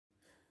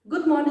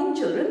Good morning,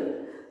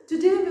 children.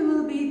 Today we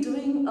will be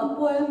doing a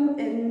poem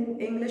in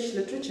English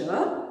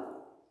literature.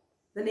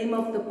 The name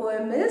of the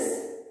poem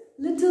is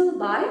Little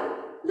by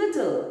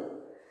Little.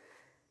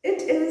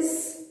 It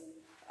is,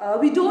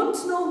 we don't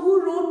know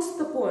who wrote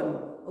the poem.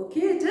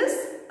 Okay, it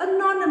is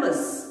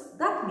anonymous.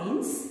 That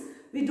means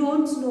we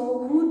don't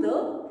know who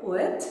the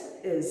poet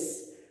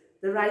is,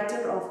 the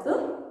writer of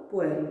the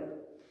poem.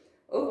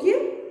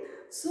 Okay,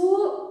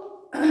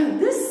 so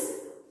this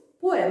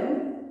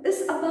poem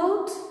is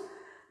about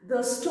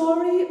the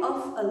story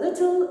of a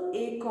little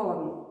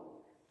acorn.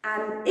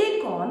 An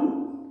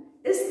acorn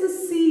is the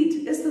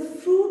seed, is the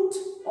fruit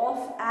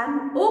of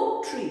an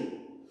oak tree.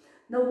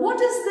 Now what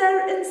is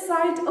there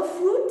inside a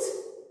fruit?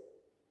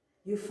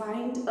 You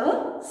find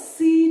a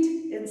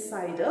seed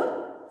inside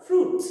a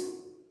fruit.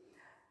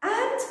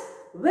 And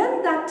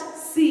when that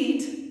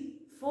seed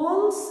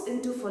falls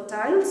into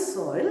fertile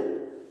soil,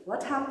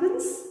 what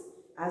happens?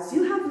 As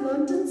you have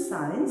learnt in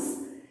science,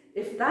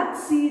 if that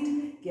seed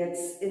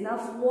gets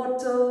enough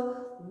water,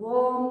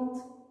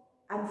 warmth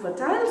and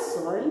fertile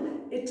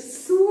soil, it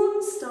soon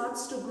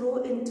starts to grow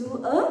into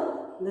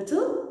a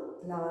little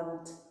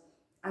plant.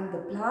 And the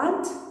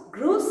plant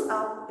grows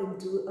up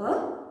into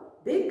a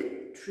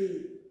big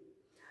tree.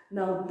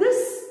 Now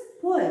this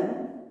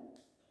poem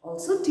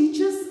also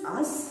teaches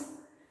us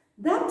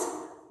that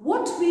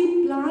what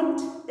we plant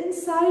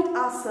inside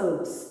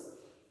ourselves,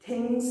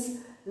 things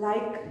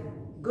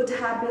like good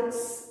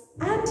habits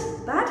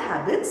and bad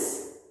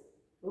habits,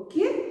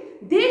 okay,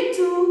 they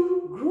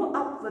too grow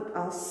up with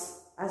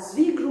us. As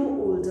we grow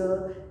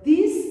older,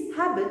 these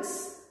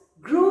habits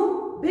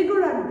grow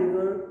bigger and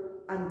bigger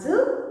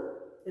until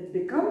it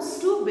becomes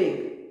too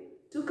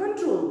big to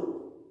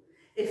control.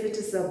 If it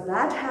is a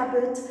bad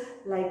habit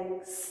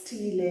like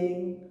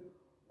stealing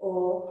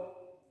or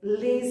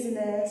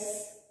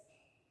laziness,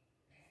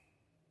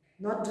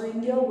 not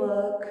doing your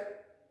work,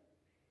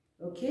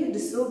 okay,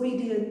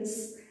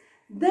 disobedience,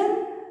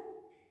 then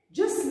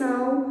just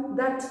now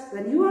that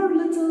when you are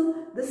little,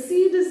 the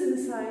seed is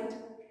inside,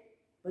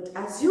 but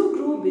as you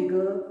grow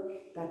bigger,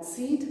 that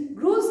seed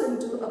grows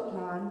into a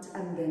plant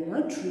and then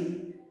a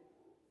tree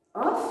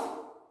of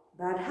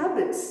bad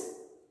habits.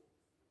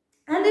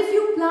 And if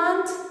you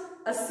plant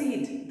a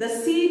seed, the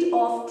seed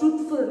of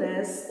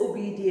truthfulness,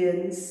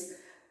 obedience,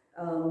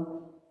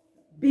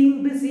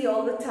 being busy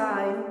all the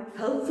time,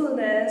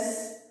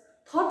 helpfulness,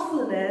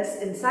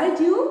 thoughtfulness inside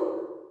you,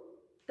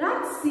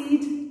 that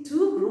seed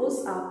too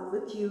grows up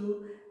with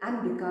you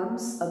and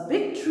becomes a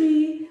big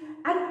tree,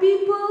 and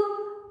people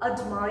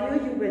admire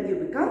you when you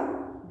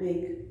become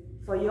big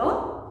for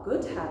your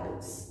good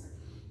habits.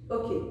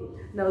 Okay,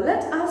 now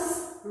let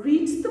us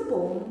read the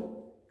poem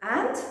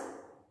and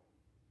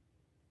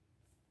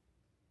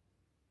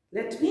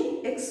let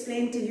me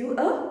explain to you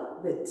a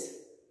bit.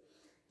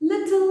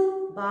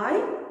 Little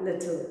by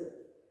little,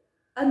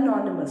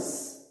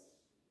 anonymous.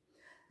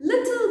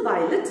 Little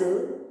by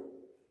little,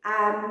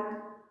 an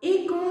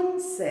acorn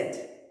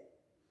said,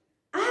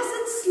 as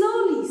it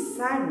slowly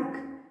sank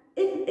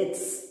in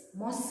its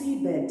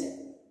mossy bed.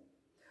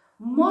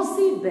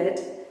 Mossy bed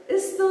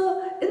is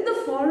in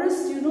the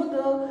forest, you know,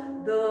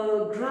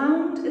 the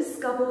ground is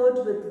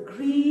covered with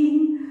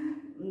green,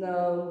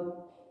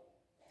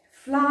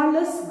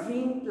 flowerless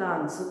green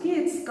plants, okay,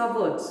 it's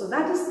covered. So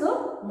that is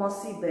the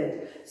mossy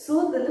bed.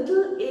 So the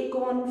little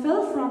acorn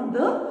fell from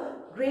the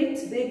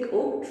great big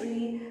oak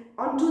tree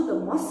onto the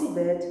mossy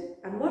bed,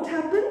 and what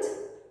happened?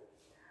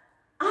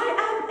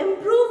 I am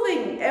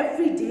improving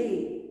every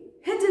day,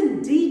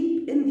 hidden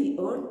deep in the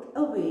earth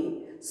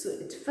away. So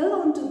it fell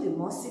onto the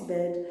mossy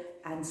bed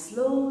and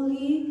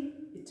slowly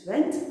it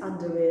went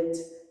under it,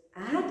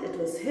 and it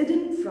was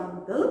hidden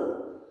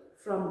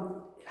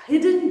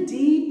hidden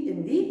deep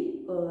in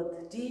the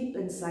earth, deep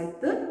inside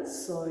the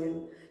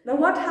soil. Now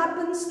what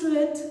happens to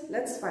it?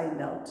 Let's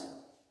find out.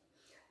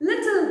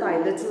 Little by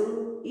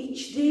little,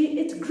 each day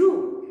it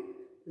grew.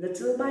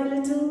 Little by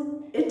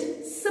little,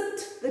 it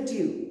sipped the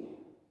dew.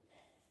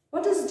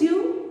 What is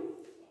dew?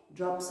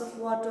 Drops of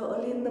water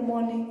early in the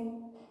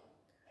morning.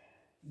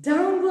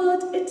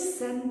 Downward it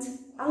sent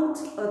out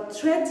a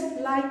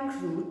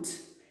thread-like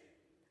root.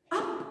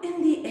 Up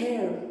in the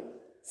air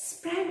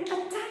sprang a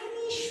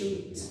tiny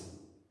shoot.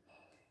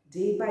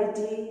 Day by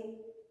day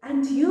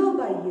and year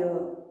by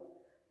year,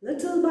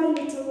 little by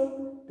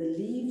little the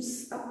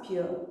leaves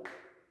appear,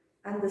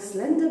 and the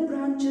slender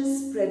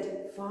branches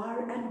spread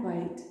far and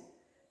wide,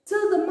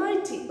 till the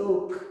mighty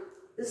oak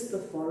is the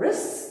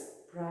forest's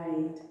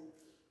pride.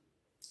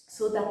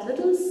 So that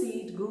little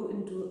seed grew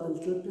into a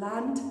little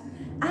plant,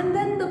 and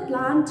then the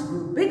plant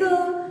grew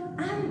bigger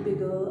and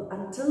bigger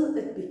until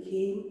it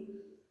became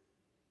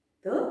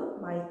the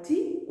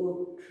mighty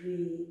oak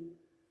tree.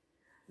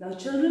 Now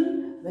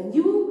children, when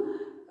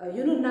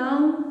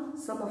now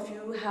some of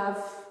you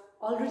have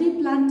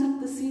already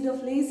planted the seed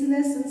of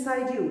laziness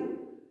inside you.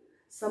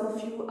 Some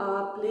of you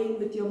are playing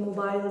with your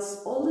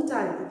mobiles all the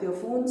time, with your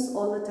phones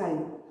all the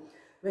time.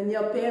 When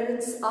your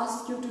parents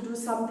ask you to do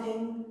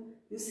something,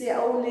 you say,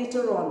 oh,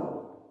 later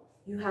on.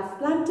 You have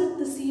planted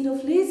the seed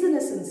of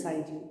laziness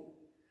inside you.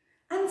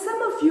 And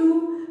some of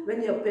you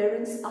when your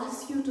parents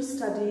ask you to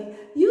study,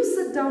 you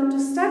sit down to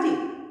study.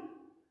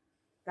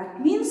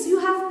 That means you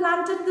have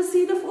planted the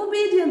seed of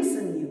obedience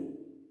in you.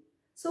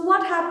 So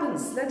what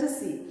happens? Let us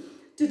see.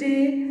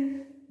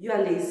 Today you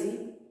are lazy.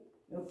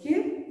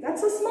 Okay?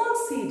 That's a small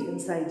seed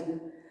inside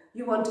you.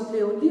 You want to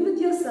play only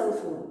with your cell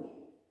phone.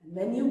 And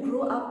when you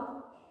grow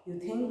up, you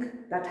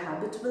think that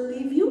habit will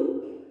leave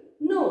you?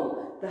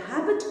 No, the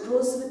habit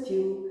grows with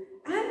you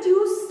and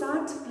you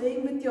start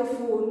playing with your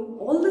phone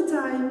all the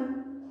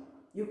time.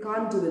 You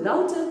can't do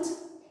without it.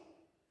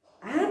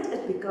 And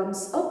it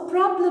becomes a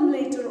problem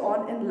later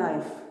on in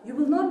life. You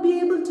will not be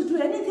able to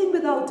do anything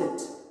without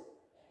it.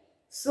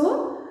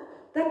 So,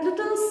 that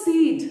little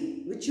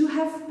seed which you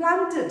have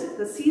planted,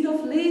 the seed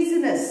of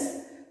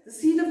laziness, the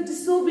seed of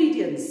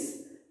disobedience,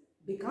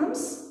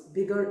 becomes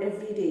bigger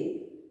every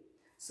day.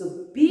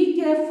 So, be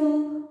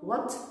careful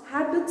what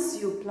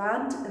habits you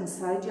plant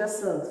inside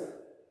yourself.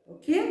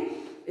 Okay?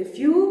 If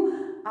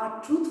you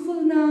are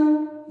truthful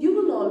now, you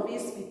will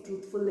always be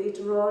truthful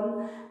later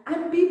on,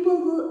 and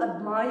people will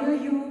admire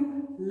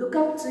you, look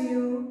up to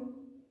you,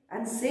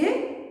 and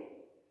say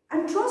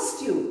and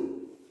trust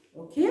you.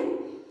 Okay?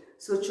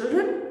 So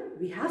children,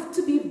 we have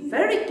to be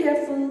very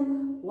careful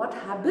what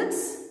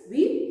habits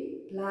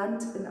we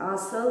plant in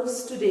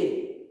ourselves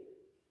today.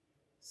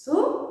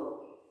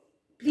 So,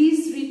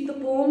 please read the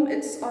poem.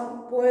 It's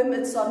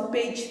on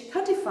page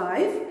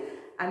 35,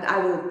 and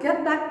I will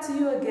get back to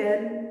you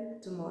again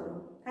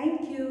tomorrow.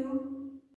 Thank you.